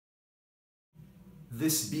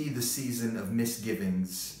This be the season of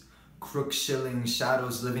misgivings. Crook shilling,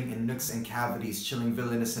 shadows living in nooks and cavities, chilling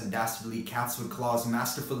villainous and dastardly, cats with claws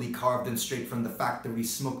masterfully carved and straight from the factory,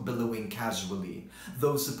 smoke billowing casually.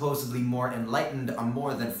 Those supposedly more enlightened are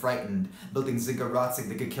more than frightened, building ziggurats like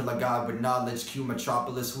they could kill a god with knowledge. Q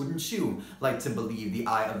metropolis, wouldn't you like to believe the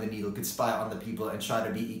eye of the needle could spy on the people and try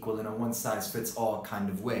to be equal in a one-size-fits-all kind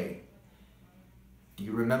of way? Do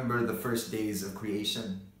you remember the first days of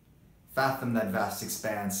creation? Fathom that vast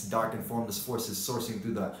expanse, dark and formless forces coursing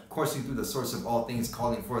through the source of all things,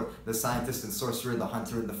 calling forth the scientist and sorcerer, the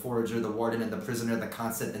hunter and the forager, the warden and the prisoner, the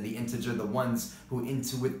constant and the integer, the ones who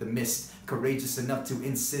intuit the mist, courageous enough to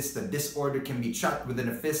insist that disorder can be trapped within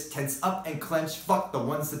a fist, tense up and clench, fuck the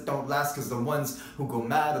ones that don't last, cause the ones who go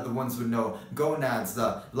mad are the ones with no gonads,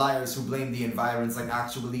 the liars who blame the environs like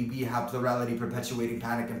actually we have plurality perpetuating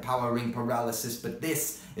panic, empowering paralysis, but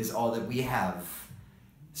this is all that we have.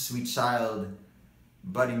 Sweet child,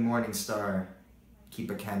 budding morning star, keep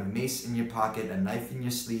a can of mace in your pocket, a knife in your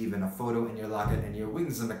sleeve, and a photo in your locket, and your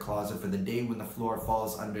wings in the closet for the day when the floor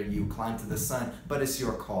falls under you. Climb to the sun, but it's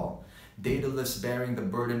your call. Daedalus bearing the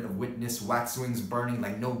burden of witness, wax wings burning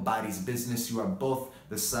like nobody's business. You are both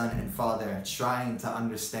the son and father, trying to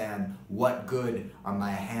understand what good are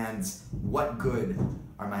my hands, what good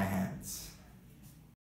are my hands.